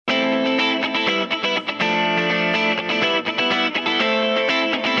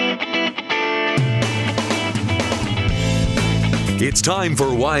It's time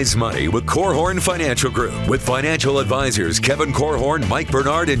for Wise Money with Korhorn Financial Group with financial advisors Kevin Korhorn, Mike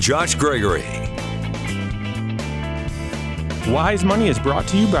Bernard, and Josh Gregory. Wise Money is brought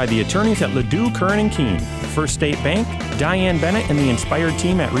to you by the attorneys at Ladue, Curran & Keene, First State Bank, Diane Bennett and the Inspired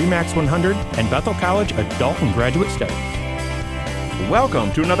team at RE/MAX 100, and Bethel College Adult and Graduate Studies.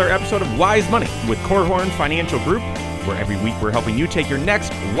 Welcome to another episode of Wise Money with Korhorn Financial Group, where every week we're helping you take your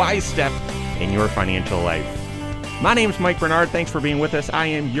next wise step in your financial life. My name is Mike Bernard. Thanks for being with us. I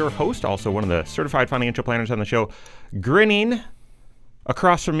am your host, also one of the certified financial planners on the show. Grinning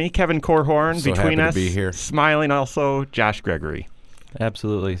across from me, Kevin Korhorn. So between happy us, to be here. Smiling also, Josh Gregory.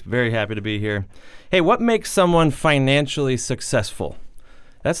 Absolutely. Very happy to be here. Hey, what makes someone financially successful?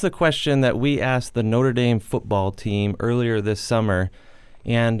 That's the question that we asked the Notre Dame football team earlier this summer,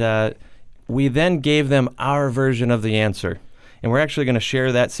 and we then gave them our version of the answer. And we're actually going to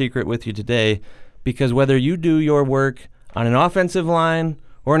share that secret with you today, because whether you do your work on an offensive line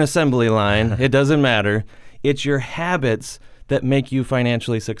or an assembly line, it doesn't matter. It's your habits that make you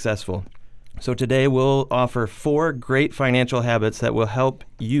financially successful. So today we'll offer 4 great financial habits that will help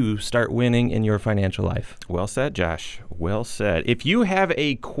you start winning in your financial life. Well said, Josh. Well said. If you have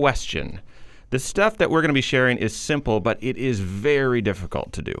a question, the stuff that we're going to be sharing is simple, but it is very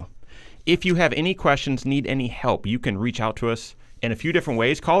difficult to do. If you have any questions, need any help, you can reach out to us in a few different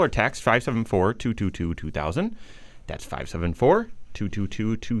ways. Call or text 574-222-2000. That's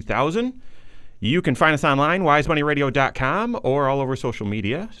 574-222-2000. You can find us online, wisemoneyradio.com, or all over social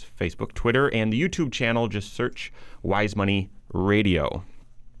media, Facebook, Twitter, and the YouTube channel. Just search Wise Money Radio.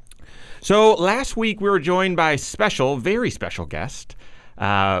 So last week we were joined by very special guest,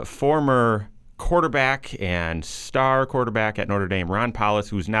 former quarterback and star quarterback at Notre Dame, Ron Powlus,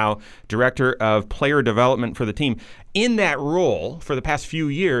 who's now director of player development for the team. In that role, for the past few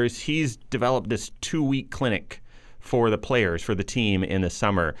years, he's developed this 2-week clinic for the players, for the team in the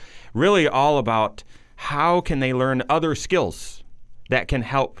summer. Really all about how can they learn other skills that can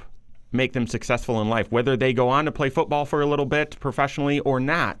help make them successful in life, whether they go on to play football for a little bit professionally or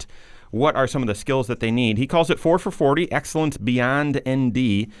not. What are some of the skills that they need? He calls it 4 for 40, Excellence Beyond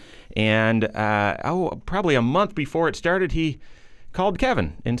ND. And probably a month before it started, he called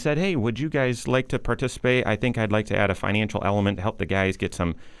Kevin and said, hey, would you guys like to participate? I think I'd like to add a financial element to help the guys get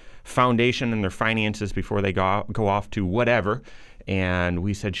some foundation in their finances before they go off to whatever. And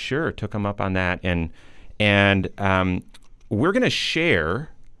we said, sure, took him up on that. And we're going to share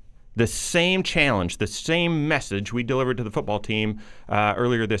the same challenge, the same message we delivered to the football team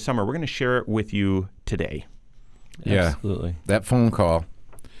earlier this summer. We're going to share it with you today. Yeah, Absolutely. That phone call,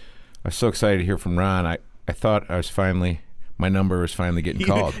 I was so excited to hear from Ron. I thought my number was finally getting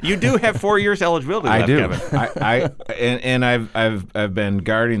called. You do have 4 years eligibility left, I do. Kevin. and I've been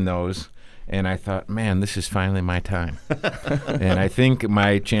guarding those, and I thought, man, this is finally my time. And I think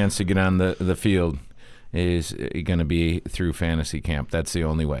my chance to get on the field is going to be through fantasy camp. That's the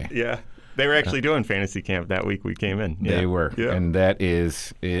only way. Yeah. They were actually doing fantasy camp that week we came in. They were. Yeah. And that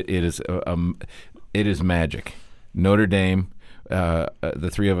is it is magic. Notre Dame, the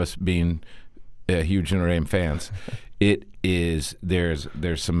three of us being huge Notre Dame fans, there's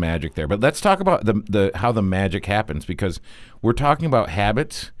some magic there. But let's talk about the how the magic happens, because we're talking about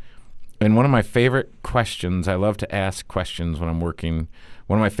habits. And one of my favorite questions, I love to ask questions when I'm working.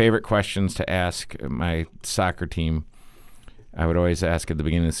 One of my favorite questions to ask my soccer team, I would always ask at the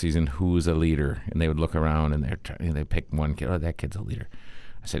beginning of the season, who's a leader? And they would look around and they pick one kid. Oh, that kid's a leader.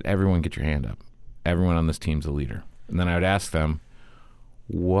 I said, everyone get your hand up. Everyone on this team's a leader. And then I would ask them,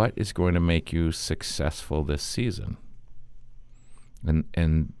 what is going to make you successful this season?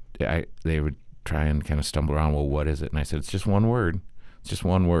 And they would try and kind of stumble around, well, what is it? And I said, it's just one word. It's just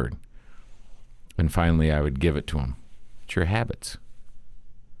one word. And finally, I would give it to them. It's your habits.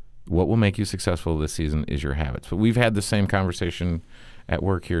 What will make you successful this season is your habits. But we've had the same conversation at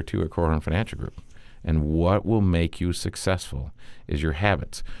work here, too, at Korhorn Financial Group. And what will make you successful is your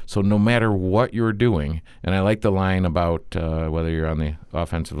habits. So no matter what you're doing, and I like the line about whether you're on the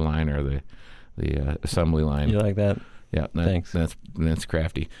offensive line or the assembly line. You like that? Yeah, Thanks. That's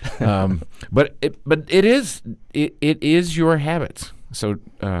crafty. But it is your habits. So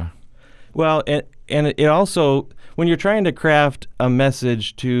Well, and it also, when you're trying to craft a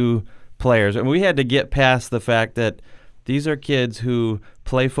message to players, and we had to get past the fact that these are kids who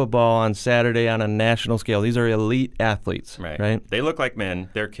play football on Saturday on a national scale. These are elite athletes, right? They look like men.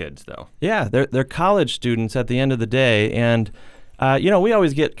 They're kids, though. Yeah, they're college students at the end of the day, and we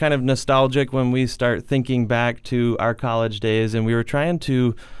always get kind of nostalgic when we start thinking back to our college days, and we were trying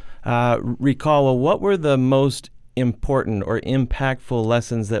to recall, well, what were the most important or impactful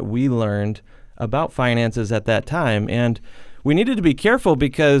lessons that we learned about finances at that time? And we needed to be careful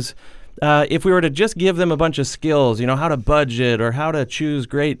because if we were to just give them a bunch of skills, how to budget or how to choose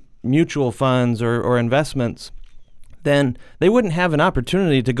great mutual funds or investments, then they wouldn't have an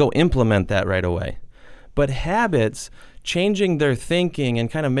opportunity to go implement that right away. But habits, changing their thinking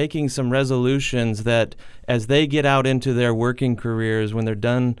and kind of making some resolutions that as they get out into their working careers, when they're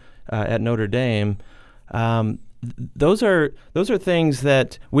done at Notre Dame, those are things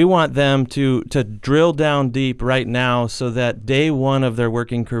that we want them to drill down deep right now so that day one of their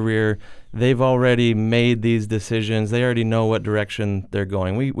working career, they've already made these decisions. They already know what direction they're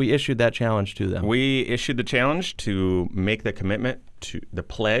going. We issued that challenge to them. We issued the challenge to make the commitment, to the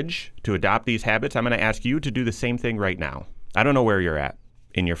pledge to adopt these habits. I'm going to ask you to do the same thing right now. I don't know where you're at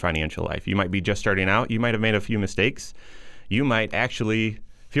in your financial life. You might be just starting out. You might have made a few mistakes. You might actually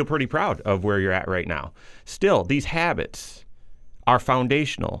feel pretty proud of where you're at right now. Still, these habits are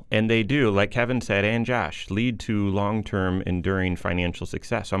foundational, and they do, like Kevin said and Josh, lead to long-term, enduring financial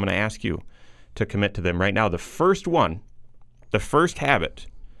success. So I'm going to ask you to commit to them right now. The first one, the first habit,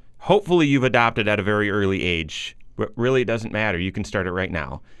 hopefully you've adopted at a very early age, but really it doesn't matter. You can start it right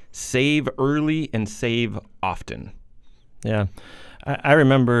now. Save early and save often. Yeah. I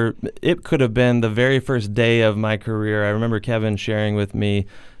remember it could have been the very first day of my career. I remember Kevin sharing with me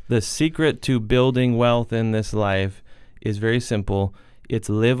the secret to building wealth in this life is very simple. It's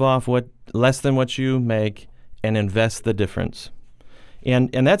live off less than what you make and invest the difference.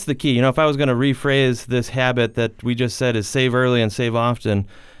 And that's the key. If I was going to rephrase this habit that we just said is save early and save often,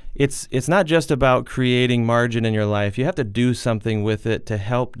 it's not just about creating margin in your life. You have to do something with it to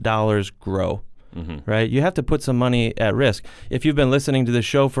help dollars grow. Mm-hmm. Right? You have to put some money at risk. If you've been listening to the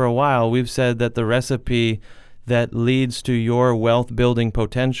show for a while, we've said that the recipe that leads to your wealth building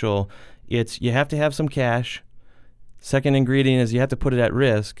potential, it's you have to have some cash. Second ingredient is you have to put it at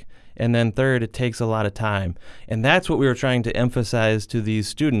risk. And then third, it takes a lot of time. And that's what we were trying to emphasize to these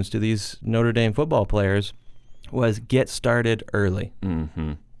students, to these Notre Dame football players, was get started early.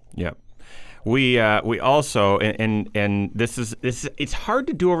 Mm-hmm. Yep. We also, and this is it's hard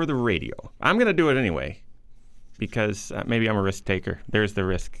to do over the radio. I'm going to do it anyway because maybe I'm a risk taker. There's the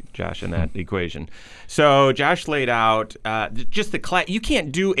risk, Josh, in that equation. So Josh laid out just the class. You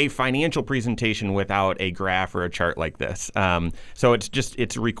can't do a financial presentation without a graph or a chart like this. So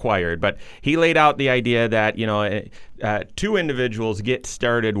it's required. But he laid out the idea that two individuals get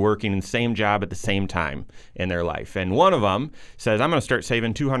started working in the same job at the same time in their life. And one of them says, I'm going to start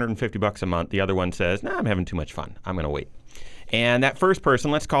saving $250 a month. The other one says, I'm having too much fun. I'm going to wait. And that first person,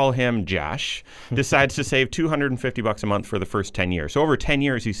 let's call him Josh, decides to save $250 a month for the first 10 years. So over 10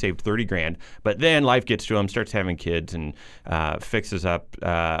 years, he saved $30,000. But then life gets to him, starts having kids, and fixes up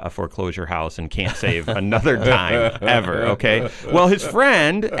a foreclosure house and can't save another dime ever, okay? Well, his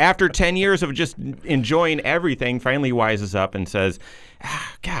friend, after 10 years of just enjoying everything, finally wises up and says,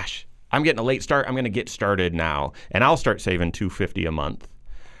 gosh, I'm getting a late start. I'm going to get started now, and I'll start saving $250 a month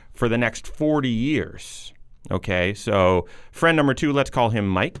for the next 40 years. Okay, so friend number two, let's call him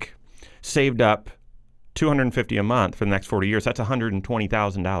Mike, saved up $250 a month for the next 40 years. That's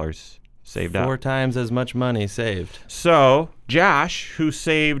 $120,000 saved up. 4 times as much money saved. So Josh, who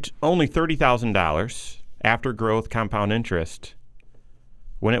saved only $30,000 after growth compound interest,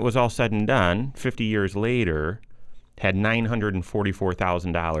 when it was all said and done, 50 years later, had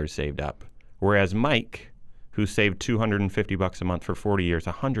 $944,000 saved up. Whereas Mike, who saved $250 a month for 40 years,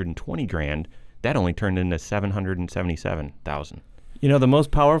 $120,000, that only turned into $777,000. The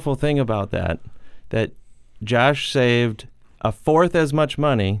most powerful thing about that Josh saved a fourth as much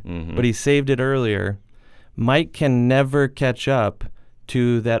money, but he saved it earlier. Mike can never catch up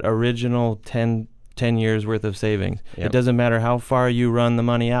to that original 10 years worth of savings. Yep. It doesn't matter how far you run the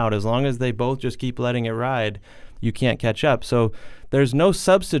money out. As long as they both just keep letting it ride, you can't catch up. So there's no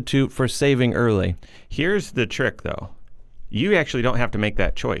substitute for saving early. Here's the trick, though. You actually don't have to make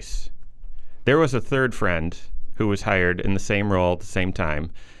that choice. There was a third friend who was hired in the same role at the same time,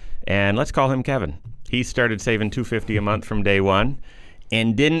 and let's call him Kevin. He started saving $250 a month from day one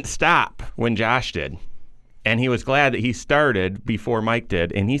and didn't stop when Josh did. And he was glad that he started before Mike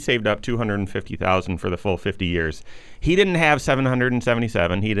did, and he saved up $250,000 for the full 50 years. He didn't have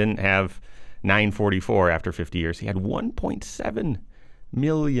 $777. He didn't have $944 after 50 years. He had $1.7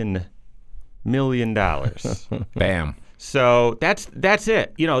 million. Bam. So that's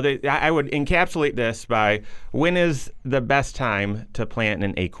it. I would encapsulate this by, when is the best time to plant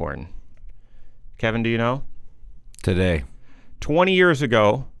an acorn? Kevin, do you know? Today. 20 years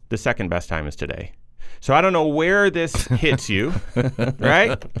ago, the second best time is today. So I don't know where this hits you,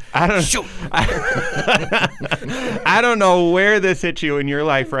 right? I don't know where this hits you in your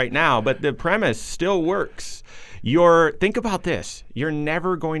life right now, but the premise still works. Think about this. You're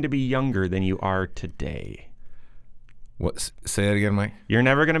never going to be younger than you are today. What? Say that again, Mike. You're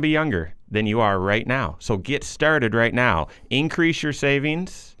never going to be younger than you are right now. So get started right now. Increase your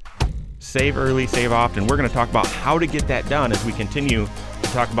savings. Save early, save often. We're going to talk about how to get that done as we continue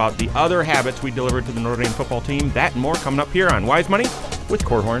to talk about the other habits we delivered to the Notre Dame football team. That and more coming up here on Wise Money with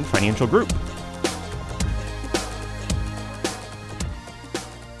Korhorn Financial Group.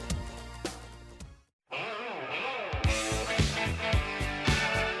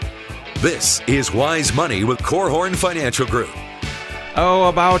 This is Wise Money with Korhorn Financial Group.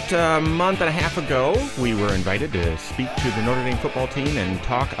 About a month and a half ago, we were invited to speak to the Notre Dame football team and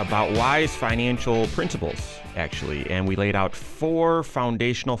talk about wise financial principles, actually. And we laid out 4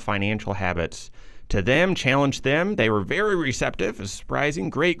 foundational financial habits to them, challenged them. They were very receptive, a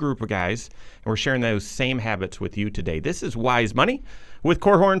surprising, great group of guys. And we're sharing those same habits with you today. This is Wise Money with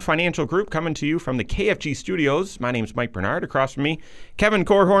Korhorn Financial Group, coming to you from the KFG studios. My name's Mike Bernard. Across from me, Kevin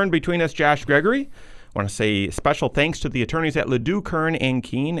Korhorn. Between us, Josh Gregory. I want to say special thanks to the attorneys at Ledoux, Kern, and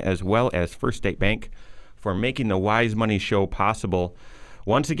Keene, as well as First State Bank, for making the Wise Money Show possible.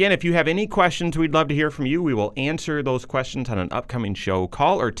 Once again, if you have any questions, we'd love to hear from you. We will answer those questions on an upcoming show.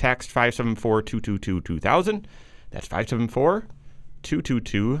 Call or text 574-222-2000. That's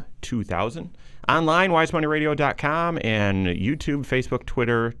 574-222-2000. Online, wisemoneyradio.com, and YouTube, Facebook,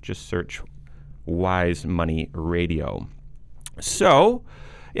 Twitter. Just search Wise Money Radio. So,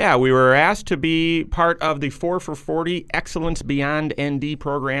 yeah, we were asked to be part of the 4 for 40 Excellence Beyond ND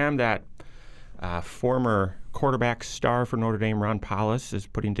program that former quarterback star for Notre Dame, Ron Paulus, is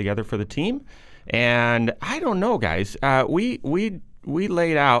putting together for the team. And I don't know, guys. We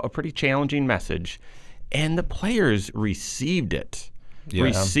laid out a pretty challenging message, and the players received it.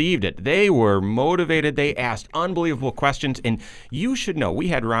 They were motivated. They asked unbelievable questions. And you should know, we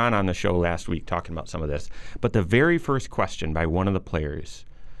had Ron on the show last week talking about some of this. But the very first question by one of the players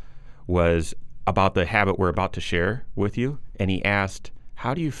was about the habit we're about to share with you. And he asked,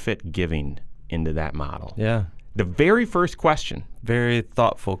 how do you fit giving into that model? Yeah. The very first question. Very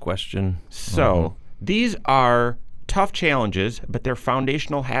thoughtful question. So these are tough challenges, but they're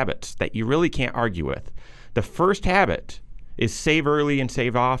foundational habits that you really can't argue with. The first habit is save early and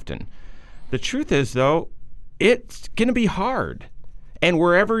save often. The truth is, though, it's going to be hard. And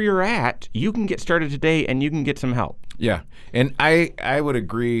wherever you're at, you can get started today and you can get some help. Yeah, and I would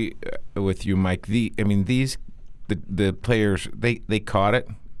agree with you, Mike. The players, they caught it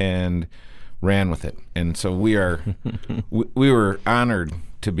and ran with it, and so we were honored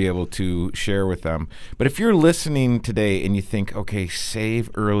to be able to share with them. But if you're listening today and you think, okay, save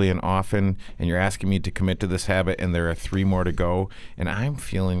early and often, and you're asking me to commit to this habit, and there are 3 more to go, and I'm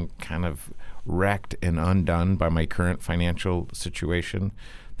feeling kind of wrecked and undone by my current financial situation,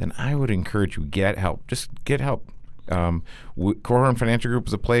 then I would encourage you, get help. Just get help. Korhorn Financial Group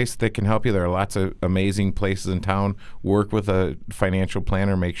is a place that can help you. There are lots of amazing places in town. Work with a financial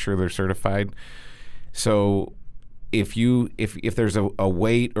planner, make sure they're certified. So if there's a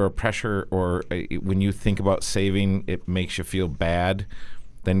weight or a pressure, or when you think about saving, it makes you feel bad,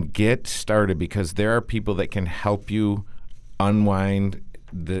 then get started, because there are people that can help you unwind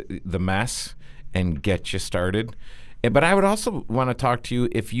the mess and get you started. But I would also want to talk to you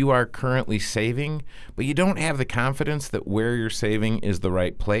if you are currently saving, but you don't have the confidence that where you're saving is the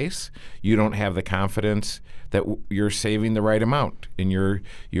right place. You don't have the confidence that you're saving the right amount, and you're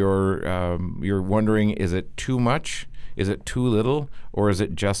wondering, is it too much? Is it too little? Or is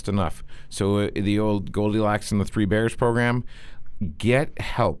it just enough? So the old Goldilocks and the 3 Bears program, get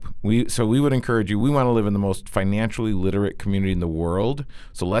help. We would encourage you. We want to live in the most financially literate community in the world.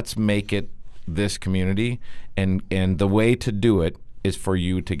 So let's make it this community, and the way to do it is for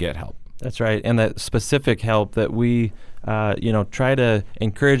you to get help. That's right, and that specific help that we try to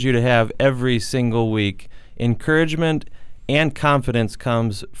encourage you to have every single week. Encouragement and confidence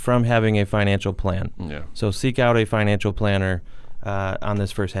comes from having a financial plan. Yeah. So seek out a financial planner on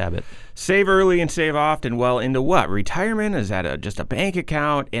this first habit. Save early and save often. Well, into what? Retirement? Is that just a bank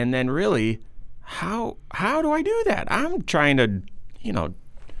account? And then really, how do I do that? I'm trying to,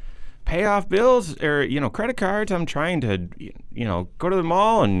 pay off bills or, credit cards. I'm trying to, go to the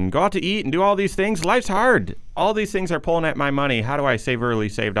mall and go out to eat and do all these things. Life's hard. All these things are pulling at my money. How do I save early,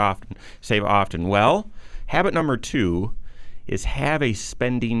 save often? Well, habit number 2 is have a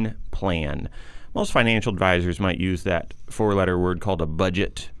spending plan. Most financial advisors might use that 4-letter word called a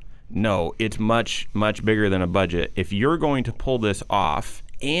budget. No, it's much, much bigger than a budget. If you're going to pull this off,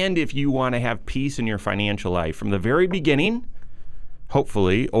 and if you want to have peace in your financial life from the very beginning,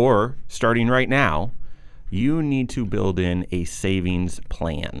 hopefully, or starting right now, you need to build in a savings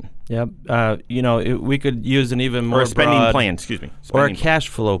plan. Yep. We could use an even more or a spending broad, plan, excuse me. Or a Spending cash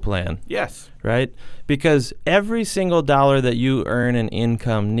flow plan. Yes. Right? Because every single dollar that you earn in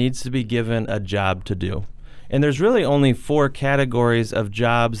income needs to be given a job to do. And there's really only 4 categories of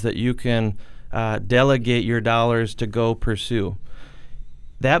jobs that you can delegate your dollars to go pursue.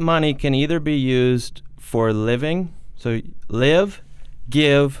 That money can either be used for living, so live,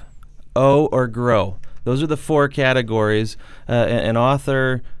 give, owe, or grow. Those are the 4 categories. An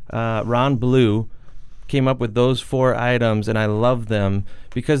author, Ron Blue, came up with those 4 items, and I love them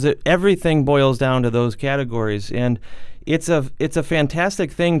because everything boils down to those categories. And it's a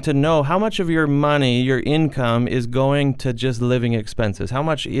fantastic thing to know how much of your money, your income, is going to just living expenses. How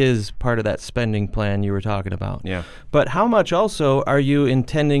much is part of that spending plan you were talking about? Yeah. But how much also are you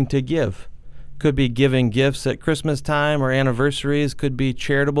intending to give? Could be giving gifts at Christmas time or anniversaries. Could be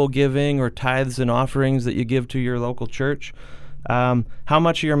charitable giving or tithes and offerings that you give to your local church. How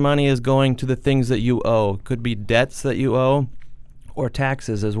much of your money is going to the things that you owe? Could be debts that you owe or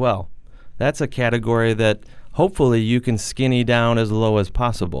taxes as well. That's a category that hopefully you can skinny down as low as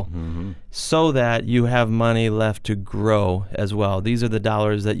possible so that you have money left to grow as well. These are the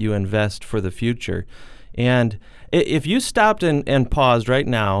dollars that you invest for the future. And if you stopped and paused right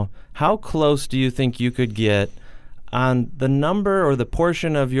now, how close do you think you could get on the number or the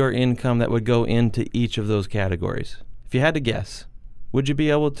portion of your income that would go into each of those categories? If you had to guess, would you be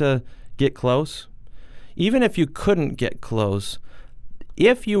able to get close? Even if you couldn't get close,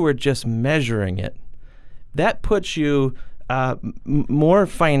 if you were just measuring it, that puts you more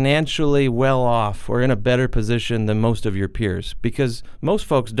financially well off or in a better position than most of your peers, because most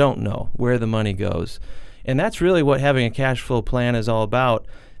folks don't know where the money goes. And that's really what having a cash flow plan is all about.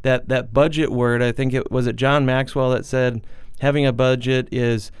 That budget word, I think it was John Maxwell that said having a budget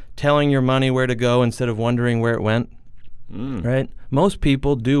is telling your money where to go instead of wondering where it went. Right? Most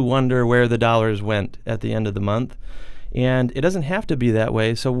people do wonder where the dollars went at the end of the month, and it doesn't have to be that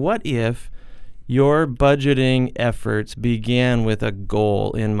way. So what if your budgeting efforts began with a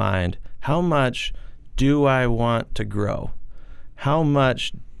goal in mind? How much do I want to grow? How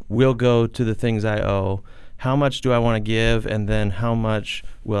much will go to the things I owe? How much do I want to give? And then how much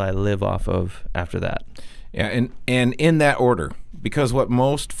will I live off of after that? Yeah, and in that order, because what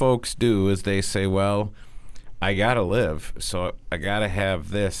most folks do is they say, well, I got to live, so I got to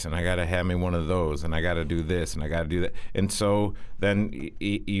have this, and I got to have me one of those, and I got to do this, and I got to do that. And so then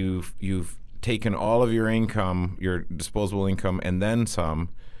you've taken all of your income, your disposable income, and then some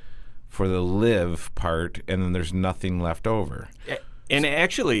for the live part, and then there's nothing left over. And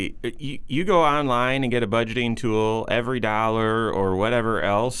actually, you go online and get a budgeting tool, EveryDollar or whatever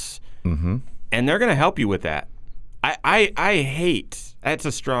else, and they're going to help you with that. I hate, that's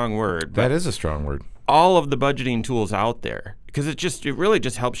a strong word. That is a strong word. All of the budgeting tools out there, because it really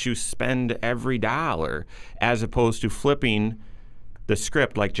just helps you spend every dollar as opposed to flipping the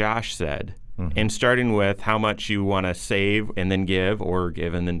script like Josh said and starting with how much you want to save and then give, or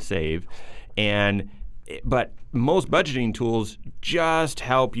give and then save. But most budgeting tools just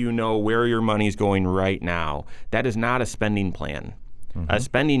help you know where your money's going right now. That is not a spending plan. A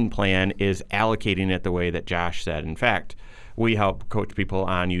spending plan is allocating it the way that Josh said. In fact, we help coach people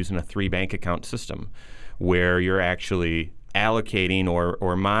on using a 3 bank account system where you're actually allocating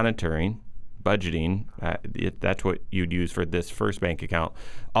or monitoring, budgeting, that's what you'd use for this first bank account,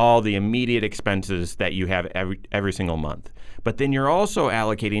 all the immediate expenses that you have every single month. But then you're also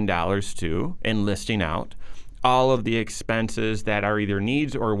allocating dollars to and listing out all of the expenses that are either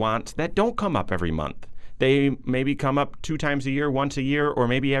needs or wants that don't come up every month. They maybe come up 2 times a year, once a year, or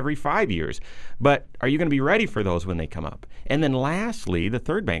maybe every 5 years. But are you going to be ready for those when they come up? And then lastly, the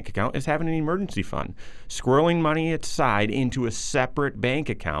third bank account is having an emergency fund, squirreling money aside into a separate bank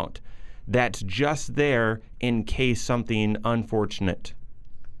account that's just there in case something unfortunate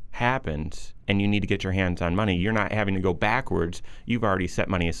happens and you need to get your hands on money. You're not having to go backwards. You've already set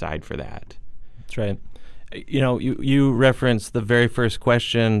money aside for that. That's right. You know, you referenced the very first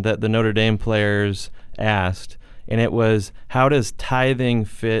question that the Notre Dame players asked, and it was, how does tithing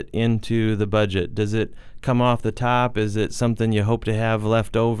fit into the budget? Does it come off the top? Is it something you hope to have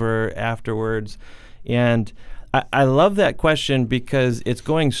left over afterwards? And I love that question because it's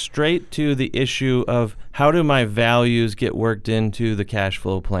going straight to the issue of how do my values get worked into the cash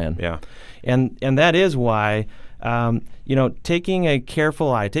flow plan? Yeah. And that is why, taking a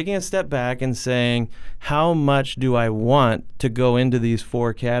careful eye, taking a step back and saying, how much do I want to go into these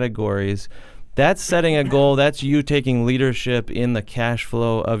 4 categories? That's setting a goal. That's you taking leadership in the cash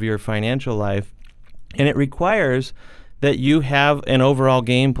flow of your financial life. And it requires that you have an overall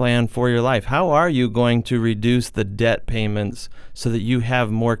game plan for your life. How are you going to reduce the debt payments so that you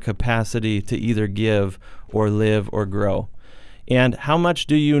have more capacity to either give or live or grow? And how much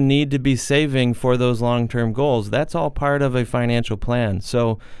do you need to be saving for those long-term goals? That's all part of a financial plan.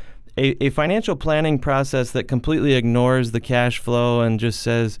 So a financial planning process that completely ignores the cash flow and just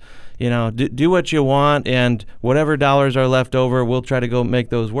says, do what you want, and whatever dollars are left over, we'll try to go make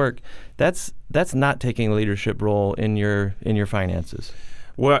those work. That's not taking a leadership role in your finances.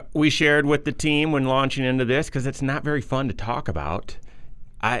 What we shared with the team when launching into this, because it's not very fun to talk about,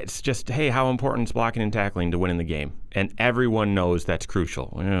 it's just, hey, how important is blocking and tackling to winning the game? And everyone knows that's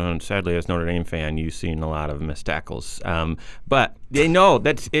crucial. And sadly, as a Notre Dame fan, you've seen a lot of missed tackles. But they know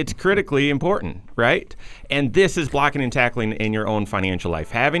that it's critically important, right? And this is blocking and tackling in your own financial life.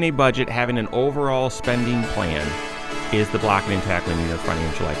 Having a budget, having an overall spending plan is the blocking and tackling in your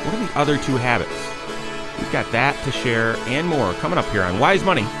financial life. What are the other two habits? We've got that to share and more coming up here on Wise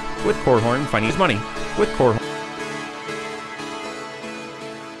Money with Korhorn, Finance Money with Korhorn.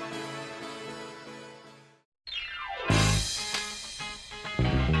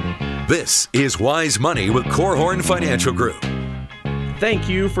 This is Wise Money with Korhorn Financial Group. Thank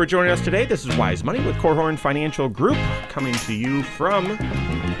you for joining us today. This is Wise Money with Korhorn Financial Group, coming to you from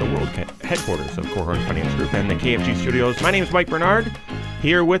the world headquarters of Korhorn Financial Group and the KFG studios. My name is Mike Bernard.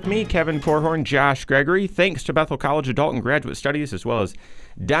 Here with me, Kevin Korhorn, Josh Gregory. Thanks to Bethel College Adult and Graduate Studies, as well as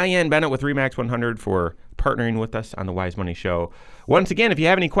Diane Bennett with RE/MAX 100 for partnering with us on the Wise Money Show. Once again, if you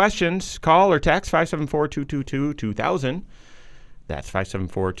have any questions, call or text 574-222-2000. That's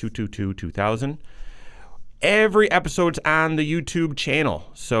 574-222-2000. Every episode's on the YouTube channel,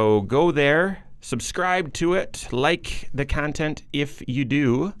 so go there, subscribe to it, like the content if you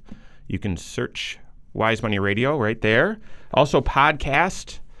do. You can search Wise Money Radio right there. Also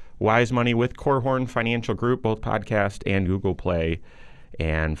podcast, Wise Money with Korhorn Financial Group, both podcast and Google Play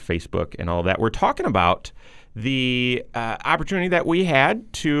and Facebook and all that. We're talking about the opportunity that we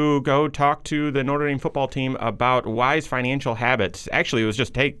had to go talk to the Notre Dame football team about wise financial habits. Actually, it was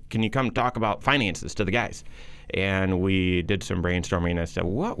just, hey, can you come talk about finances to the guys? And we did some brainstorming as to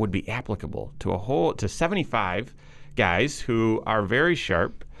what would be applicable to 75 guys who are very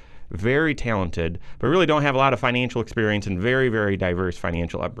sharp, very talented, but really don't have a lot of financial experience and very, very diverse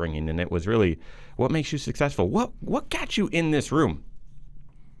financial upbringing. And it was really, what makes you successful? What got you in this room?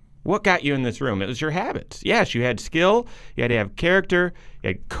 What got you in this room? It was your habits. Yes, you had skill, you had to have character, you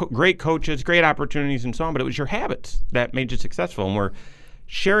had great coaches, great opportunities, and so on, but it was your habits that made you successful. And we're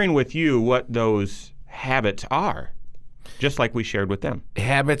sharing with you what those habits are, just like we shared with them.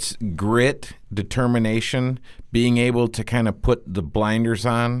 Habits, grit, determination, being able to kind of put the blinders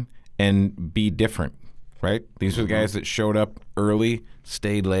on and be different, right? These are the guys that showed up early,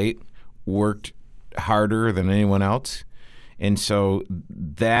 stayed late, worked harder than anyone else. And so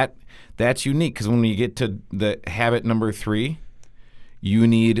that's unique, because when you get to the habit number 3, you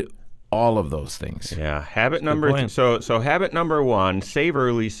need all of those things. Yeah, habit number so habit number 1, save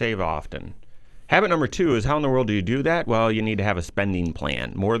early, save often. Habit number 2 is, how in the world do you do that? Well, you need to have a spending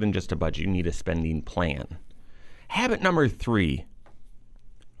plan. More than just a budget, you need a spending plan. Habit number 3,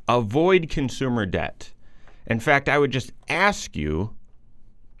 avoid consumer debt. In fact, I would just ask you,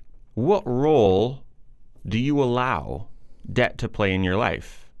 what role do you allow debt to play in your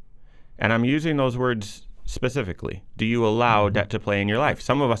life? And I'm using those words specifically. Do you allow debt to play in your life?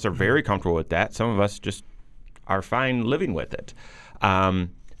 Some of us are very comfortable with that. Some of us just are fine living with it.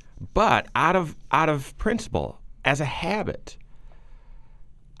 But out of principle, as a habit,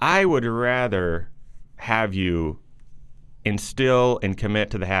 I would rather have you instill and commit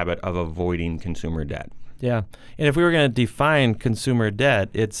to the habit of avoiding consumer debt. Yeah. And if we were going to define consumer debt,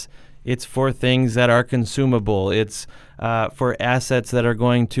 it's for things that are consumable. It's for assets that are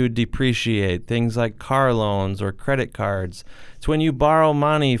going to depreciate, things like car loans or credit cards. It's when you borrow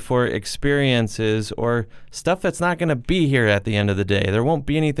money for experiences or stuff that's not going to be here at the end of the day. There won't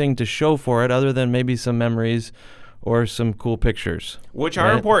be anything to show for it other than maybe some memories or some cool pictures. Which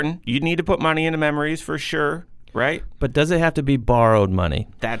are important. You need to put money into memories for sure, right? But does it have to be borrowed money?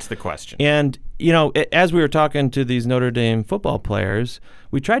 That's the question. And, as we were talking to these Notre Dame football players,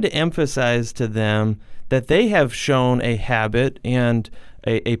 we tried to emphasize to them that they have shown a habit and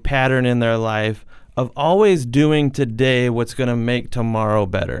a pattern in their life of always doing today what's going to make tomorrow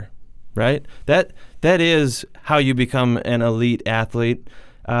better, right? That is how you become an elite athlete.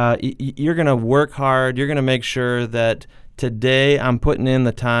 You're going to work hard. You're going to make sure that today I'm putting in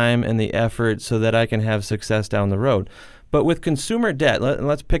the time and the effort so that I can have success down the road. But with consumer debt,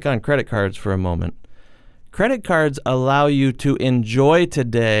 let's pick on credit cards for a moment. Credit cards allow you to enjoy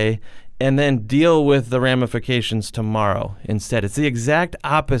today and then deal with the ramifications tomorrow instead. It's the exact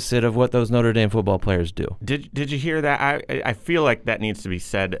opposite of what those Notre Dame football players do. Did you hear that? I feel like that needs to be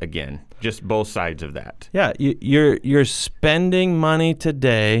said again. Just both sides of that. Yeah, you're spending money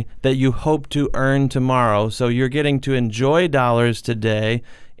today that you hope to earn tomorrow, so you're getting to enjoy dollars today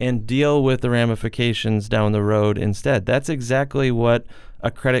and deal with the ramifications down the road instead. That's exactly what a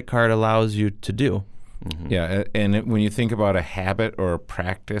credit card allows you to do. Mm-hmm. Yeah, and when you think about a habit or a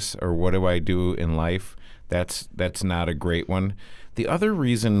practice or what do I do in life, that's not a great one. The other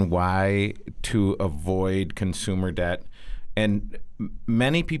reason why to avoid consumer debt, and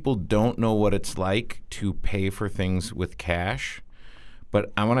many people don't know what it's like to pay for things with cash,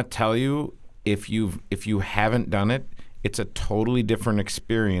 but I want to tell you, if you haven't done it, it's a totally different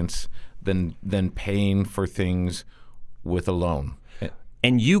experience than paying for things with a loan.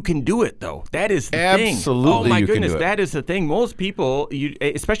 And you can do it, though. That is the thing. Absolutely, oh my you goodness, can do it. that is the thing. Most people,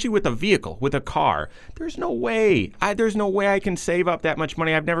 especially with a vehicle, with a car, there's no way. There's no way I can save up that much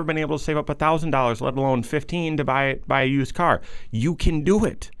money. I've never been able to save up $1,000, let alone $15,000 to buy a used car. You can do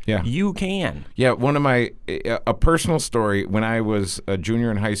it. Yeah, you can. Yeah, one of a personal story. When I was a junior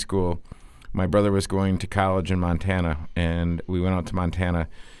in high school, my brother was going to college in Montana, and we went out to Montana.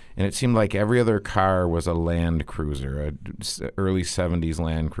 And it seemed like every other car was a Land Cruiser, a early 70s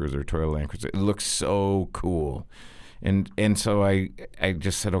Land Cruiser, Toyota Land Cruiser. It looked so cool. And so I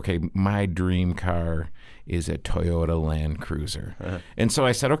just said, okay, my dream car is a Toyota Land Cruiser. Uh-huh. And so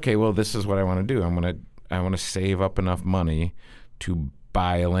I said, okay, well, this is what I want to do. I want to save up enough money to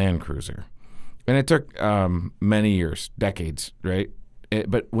buy a Land Cruiser. And it took many years, decades, right?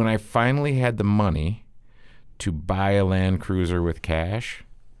 But when I finally had the money to buy a Land Cruiser with cash,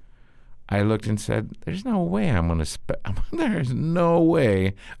 I looked and said, there's no way I'm going to there's no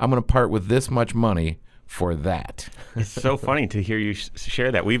way I'm going to part with this much money for that. It's so funny to hear you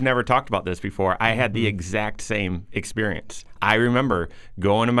share that. We've never talked about this before. I had the exact same experience. I remember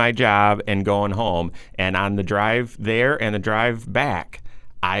going to my job and going home, and on the drive there and the drive back,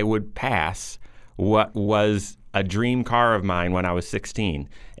 I would pass what was a dream car of mine when I was 16.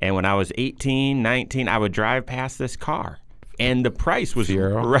 And when I was 18, 19, I would drive past this car. And the price was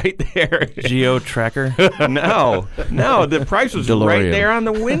right there. Geo Tracker? No, the price was DeLorean. Right there on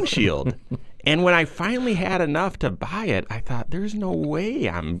the windshield. And when I finally had enough to buy it, I thought, there's no way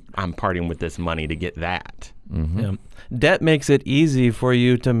I'm parting with this money to get that. Mm-hmm. Yeah. Debt makes it easy for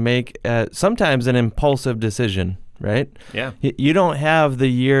you to make sometimes an impulsive decision, right? Yeah. You don't have the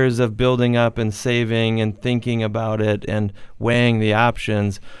years of building up and saving and thinking about it and weighing the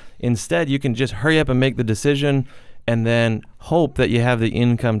options. Instead, you can just hurry up and make the decision and then hope that you have the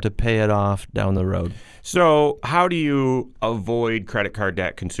income to pay it off down the road. So how do you avoid credit card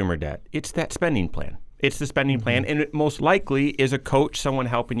debt, consumer debt? It's that spending plan. It's the spending plan, and it most likely is a coach, someone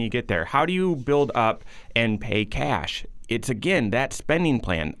helping you get there. How do you build up and pay cash? It's, again, that spending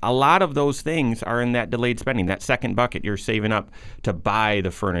plan. A lot of those things are in that delayed spending, that second bucket. You're saving up to buy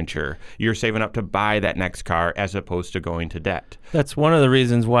the furniture. You're saving up to buy that next car as opposed to going to debt. That's one of the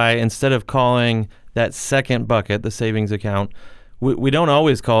reasons why instead of calling that second bucket, the savings account, we don't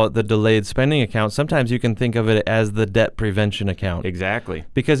always call it the delayed spending account. Sometimes you can think of it as the debt prevention account. Exactly.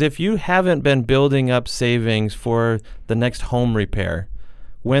 Because if you haven't been building up savings for the next home repair,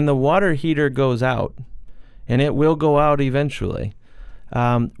 when the water heater goes out, and it will go out eventually,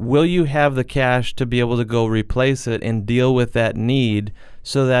 will you have the cash to be able to go replace it and deal with that need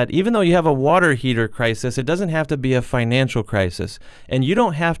so that even though you have a water heater crisis, it doesn't have to be a financial crisis. And you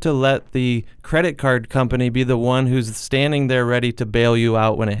don't have to let the credit card company be the one who's standing there ready to bail you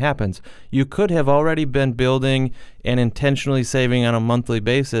out when it happens. You could have already been building and intentionally saving on a monthly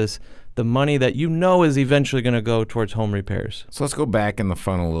basis the money that you know is eventually going to go towards home repairs. So let's go back in the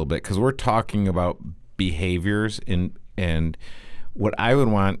funnel a little bit, because we're talking about behaviors, and what I would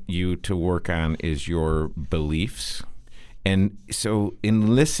want you to work on is your beliefs. And so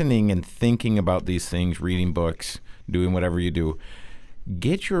in listening and thinking about these things, reading books, doing whatever you do,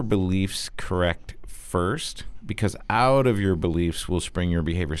 get your beliefs correct first, because out of your beliefs will spring your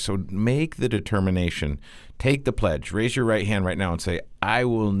behavior. So make the determination. Take the pledge. Raise your right hand right now and say, I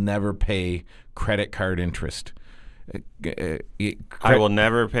will never pay credit card interest. I will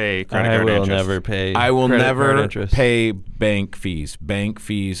never pay credit card interest. I will never pay bank fees. Bank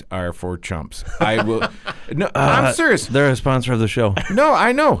fees are for chumps. I will. No, I'm serious. They're a sponsor of the show. No,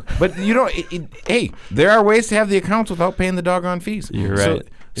 I know, but you don't. Hey, there are ways to have the accounts without paying the doggone fees. You're right.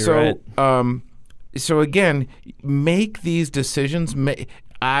 So again, make these decisions.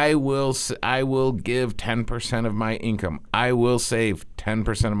 I will give 10% of my income. I will save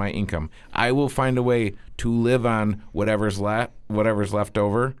 10% of my income. I will find a way to live on whatever's left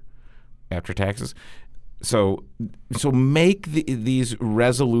over, after taxes. So make these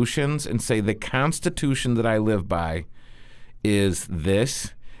resolutions and say the Constitution that I live by is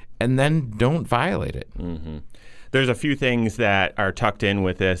this, and then don't violate it. Mm-hmm. There's a few things that are tucked in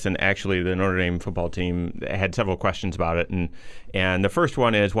with this, and actually the Notre Dame football team had several questions about it. And the first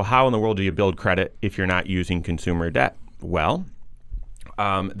one is, well, how in the world do you build credit if you're not using consumer debt? Well,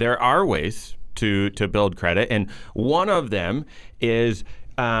 there are ways to build credit, and one of them is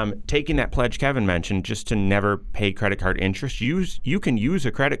taking that pledge Kevin mentioned, just to never pay credit card interest. You can use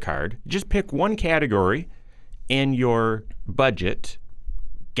a credit card. Just pick one category in your budget,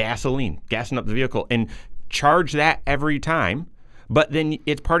 gasoline, gassing up the vehicle, and charge that every time. But then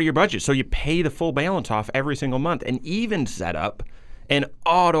it's part of your budget, so you pay the full balance off every single month, and even set up an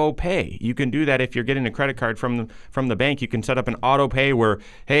auto pay. You can do that if you're getting a credit card from the bank. You can set up an auto pay where,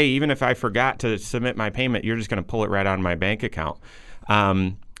 hey, even if I forgot to submit my payment, you're just going to pull it right out of my bank account.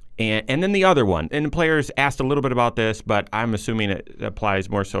 And then the other one, and the players asked a little bit about this, but I'm assuming it applies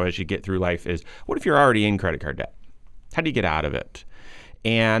more so as you get through life, is what if you're already in credit card debt? How do you get out of it?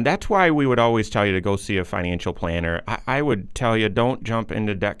 And that's why we would always tell you to go see a financial planner. I would tell you, don't jump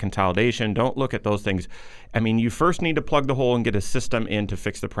into debt consolidation. Don't look at those things. I mean, you first need to plug the hole and get a system in to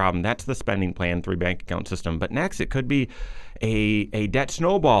fix the problem. That's the spending plan, 3 bank account system. But next, it could be a debt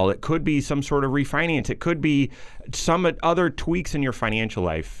snowball. It could be some sort of refinance. It could be some other tweaks in your financial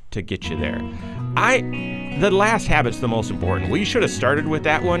life to get you there. The last habit's the most important. We should have started with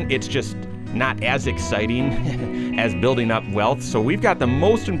that one. It's just not as exciting as building up wealth. So we've got the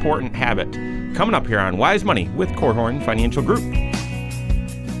most important habit coming up here on Wise Money with Korhorn Financial Group.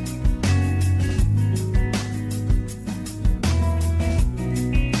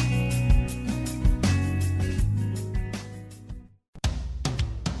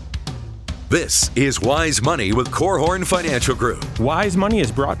 This is Wise Money with Korhorn Financial Group. Wise Money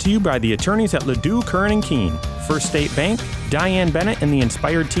is brought to you by the attorneys at Ladue, Curran & Keene, First State Bank, Diane Bennett and the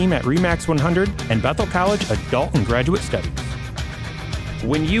Inspired team at RE/MAX 100, and Bethel College Adult and Graduate Studies.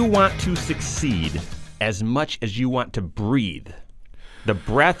 When you want to succeed as much as you want to breathe, the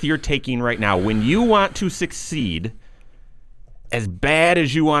breath you're taking right now, when you want to succeed as bad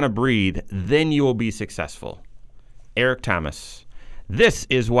as you want to breathe, then you will be successful. Eric Thomas. This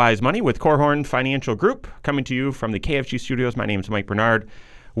is Wise Money with Korhorn Financial Group, coming to you from the KFG studios. My name is Mike Bernard.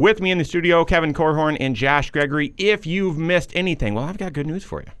 With me in the studio, Kevin Korhorn and Josh Gregory. If you've missed anything, well, I've got good news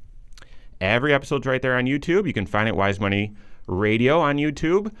for you. Every episode's right there on YouTube. You can find it, Wise Money Radio on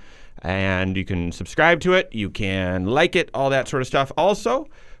YouTube, and you can subscribe to it. You can like it, all that sort of stuff. Also,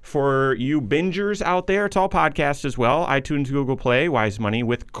 for you bingers out there, it's all podcasts as well. iTunes, Google Play, Wise Money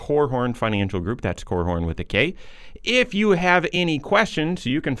with Korhorn Financial Group. That's Korhorn with a K. If you have any questions,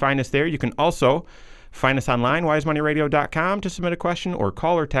 you can find us there. You can also find us online, wisemoneyradio.com, to submit a question, or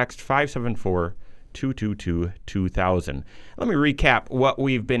call or text 574-222-2000. Let me recap what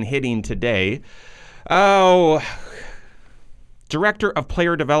we've been hitting today. Director of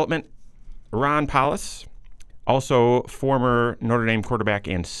Player Development, Ron Paulus, also former Notre Dame quarterback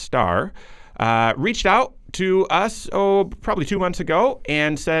and star, reached out to us, probably 2 months ago,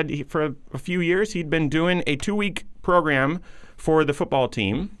 and said for a few years he'd been doing a 2-week program for the football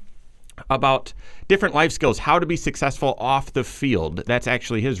team about different life skills, how to be successful off the field. That's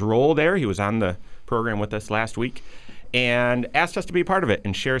actually his role there. He was on the program with us last week and asked us to be a part of it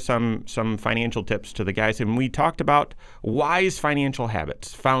and share some financial tips to the guys. And we talked about wise financial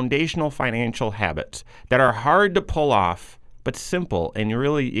habits, foundational financial habits that are hard to pull off, but simple, and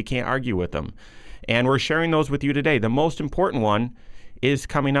you can't argue with them. And we're sharing those with you today. The most important one is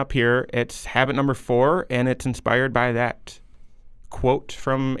coming up here. It's habit number 4, and it's inspired by that quote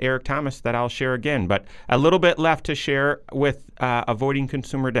from Eric Thomas that I'll share again. But a little bit left to share with avoiding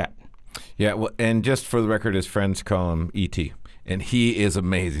consumer debt. Yeah, well, and just for the record, his friends call him E.T., and he is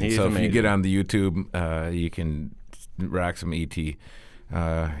amazing. If you get on the YouTube, you can rock some E.T.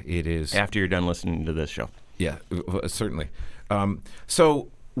 It is after you're done listening to this show. Yeah, certainly. So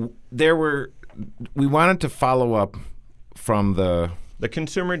we wanted to follow up from the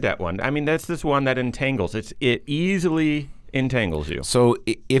consumer debt one. I mean, that's this one that entangles. It easily entangles you. So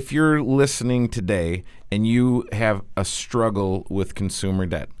if you're listening today and you have a struggle with consumer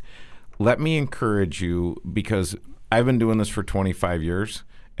debt, let me encourage you, because I've been doing this for 25 years,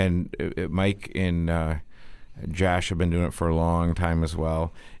 and Mike and Josh have been doing it for a long time as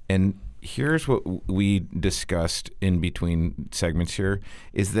well. And here's what we discussed in between segments here,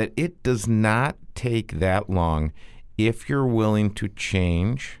 is that it does not take that long if you're willing to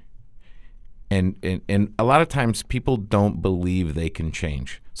change And a lot of times people don't believe they can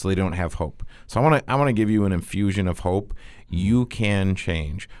change, so they don't have hope. So I want to give you an infusion of hope. You can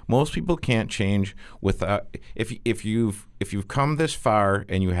change. Most people can't change without. If you've come this far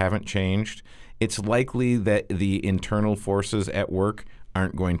and you haven't changed, it's likely that the internal forces at work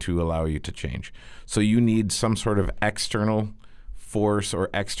aren't going to allow you to change. So you need some sort of external force or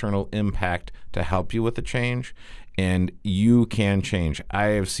external impact to help you with the change. And you can change. I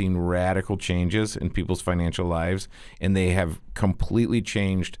have seen radical changes in people's financial lives, and they have completely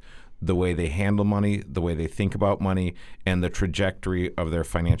changed the way they handle money, the way they think about money, and the trajectory of their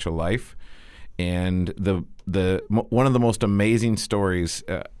financial life. And one of the most amazing stories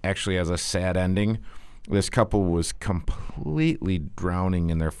actually has a sad ending. This couple was completely drowning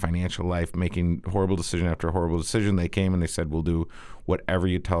in their financial life, making horrible decision after horrible decision. They came and they said, "We'll do whatever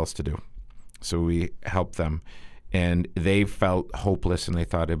you tell us to do." So we helped them. And they felt hopeless, and they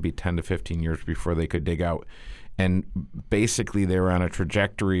thought it'd be 10 to 15 years before they could dig out. And basically, they were on a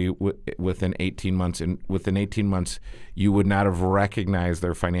trajectory within 18 months. And within 18 months, you would not have recognized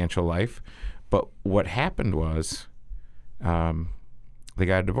their financial life. But what happened was they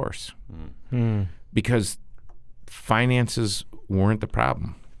got a divorce because finances weren't the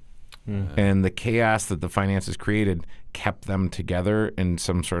problem. And the chaos that the finances created kept them together in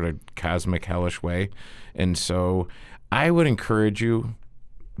some sort of cosmic, hellish way. And so I would encourage you,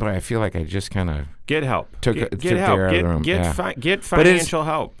 but I feel like I just kind of get help. Took help. the air out of the room. Get financial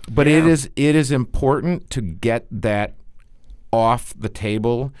help. But it is important to get that off the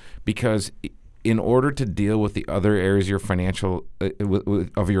table, because in order to deal with the other areas of your financial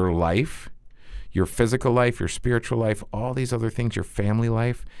of your life, your physical life, your spiritual life, all these other things, your family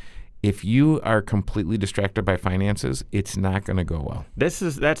life, if you are completely distracted by finances, it's not going to go well. That's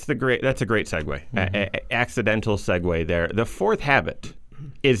a great segue, accidental segue there. The fourth habit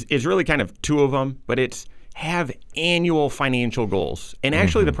is really kind of two of them, but it's have annual financial goals. And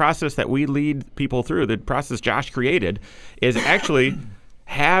actually the process that we lead people through, the process Josh created, is actually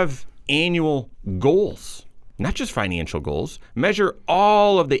have annual goals. Not just financial goals. Measure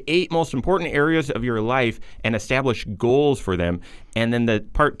all of the 8 most important areas of your life and establish goals for them. And then the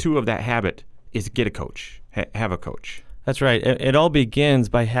part 2 of that habit is get a coach. Have a coach. That's right. It all begins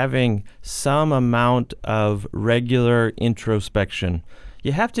by having some amount of regular introspection.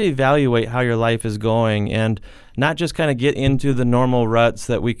 You have to evaluate how your life is going and not just kind of get into the normal ruts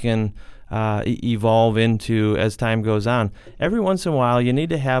that we can evolve into as time goes on. Every once in a while, you need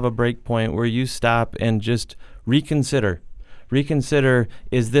to have a break point where you stop and just reconsider. Reconsider,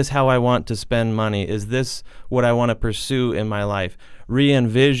 is this how I want to spend money? Is this what I want to pursue in my life?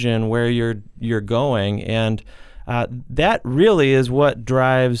 Re-envision where you're going, and that really is what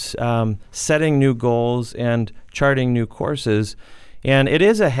drives setting new goals and charting new courses. And it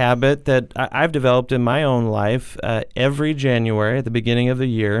is a habit that I've developed in my own life. Every January, at the beginning of the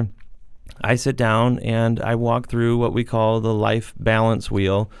year, I sit down and I walk through what we call the life balance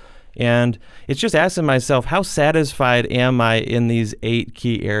wheel. And it's just asking myself, how satisfied am I in these 8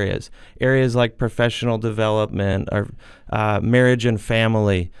 key areas? Areas like professional development, or marriage and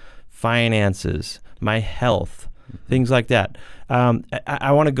family, finances, my health, things like that.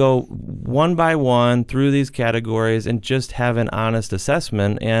 I want to go one by one through these categories and just have an honest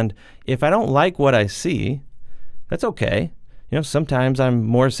assessment. And if I don't like what I see, that's okay. Sometimes I'm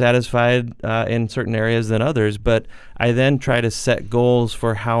more satisfied in certain areas than others, but I then try to set goals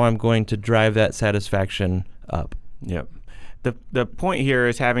for how I'm going to drive that satisfaction up. Yep. The point here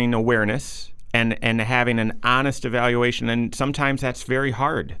is having awareness and having an honest evaluation, and sometimes that's very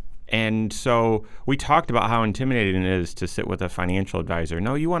hard. And so we talked about how intimidating it is to sit with a financial advisor.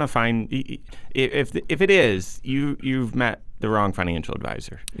 No, you want to find, if it is, you've met the wrong financial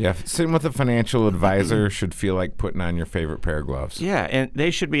advisor. Yeah, sitting with a financial advisor should feel like putting on your favorite pair of gloves. Yeah, and they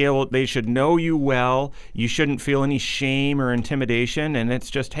should know you well. You shouldn't feel any shame or intimidation, and it's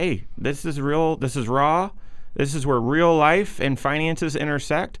just, hey, this is real, this is raw, this is where real life and finances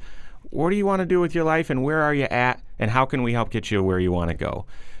intersect. What do you want to do with your life, and where are you at, and how can we help get you where you want to go?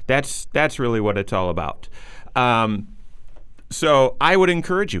 That's really what it's all about. So I would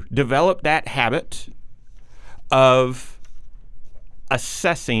encourage you, develop that habit of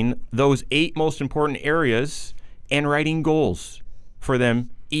assessing those 8 most important areas and writing goals for them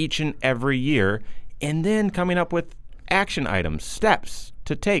each and every year, and then coming up with action items, steps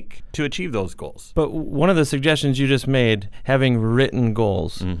to take to achieve those goals. But one of the suggestions you just made, having written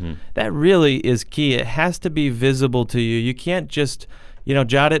goals, that really is key. It has to be visible to you. You can't just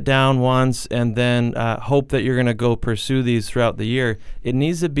jot it down once and then hope that you're going to go pursue these throughout the year. It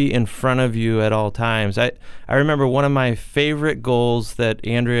needs to be in front of you at all times. I remember one of my favorite goals that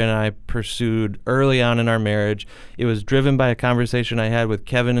Andrea and I pursued early on in our marriage. It was driven by a conversation I had with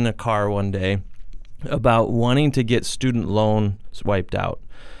Kevin in a car one day about wanting to get student loans wiped out.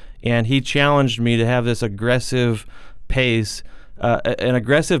 And he challenged me to have this aggressive pace, an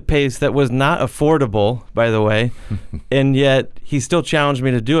aggressive pace that was not affordable, by the way, and yet he still challenged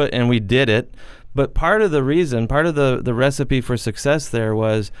me to do it, and we did it. But part of the recipe for success there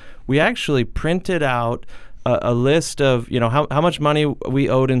was we actually printed out a list of, how much money we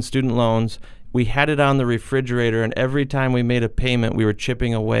owed in student loans. We had it on the refrigerator, and every time we made a payment, we were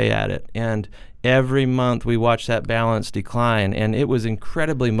chipping away at it. And every month we watched that balance decline, and it was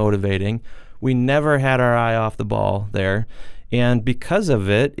incredibly motivating. We never had our eye off the ball there. And because of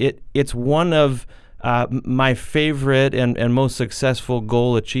it, it's one of my favorite and most successful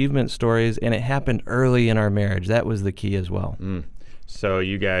goal achievement stories, and it happened early in our marriage. That was the key as well. So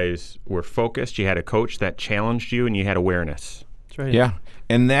you guys were focused, you had a coach that challenged you, and you had awareness. That's right. Yeah,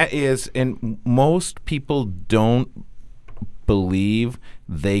 and most people don't believe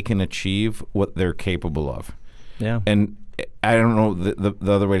they can achieve what they're capable of. Yeah. And I don't know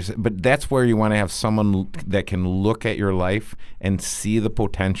the other way to say it, but that's where you want to have someone that can look at your life and see the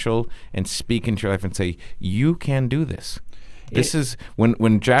potential and speak into your life and say, you can do this. This is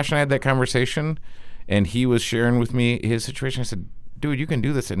when Josh and I had that conversation and he was sharing with me his situation, I said, dude, you can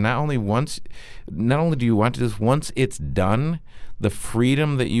do this. And not only do you want to do this, once it's done, the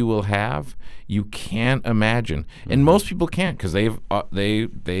freedom that you will have, you can't imagine. And most people can't because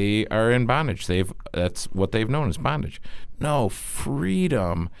they are in bondage. That's what they've known as bondage. No,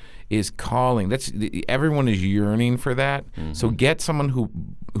 freedom is calling. Everyone is yearning for that. So get someone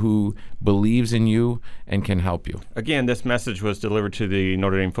who believes in you and can help you. Again, this message was delivered to the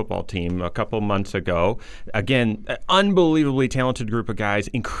Notre Dame football team a couple months ago. Again, unbelievably talented group of guys,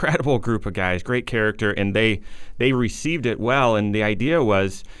 incredible group of guys, great character, and they received it well. And the idea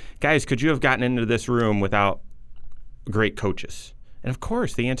was, guys, could you have gotten into this room without great coaches? And of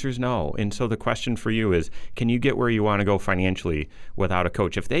course, the answer is no. And so the question for you is, can you get where you want to go financially without a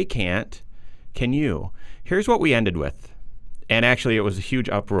coach? If they can't, can you? Here's what we ended with. And actually, it was a huge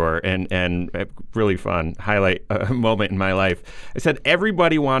uproar and a really fun highlight moment in my life. I said,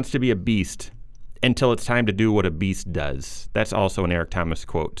 everybody wants to be a beast until it's time to do what a beast does. That's also an Eric Thomas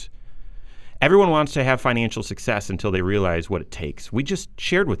quote. Everyone wants to have financial success until they realize what it takes. We just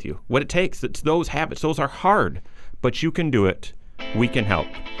shared with you what it takes. It's those habits. Those are hard, but you can do it. We can help.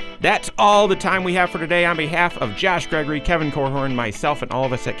 That's all the time we have for today. On behalf of Josh Gregory, Kevin Korhorn, myself, and all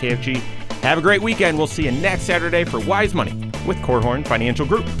of us at KFG, have a great weekend. We'll see you next Saturday for Wise Money with Korhorn Financial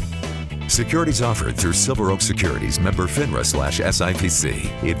Group. Securities offered through Silver Oak Securities, member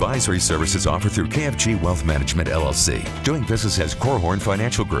FINRA/SIPC. Advisory services offered through KFG Wealth Management, LLC. Doing business as Korhorn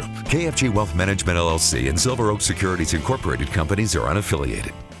Financial Group. KFG Wealth Management, LLC and Silver Oak Securities Incorporated companies are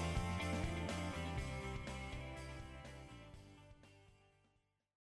unaffiliated.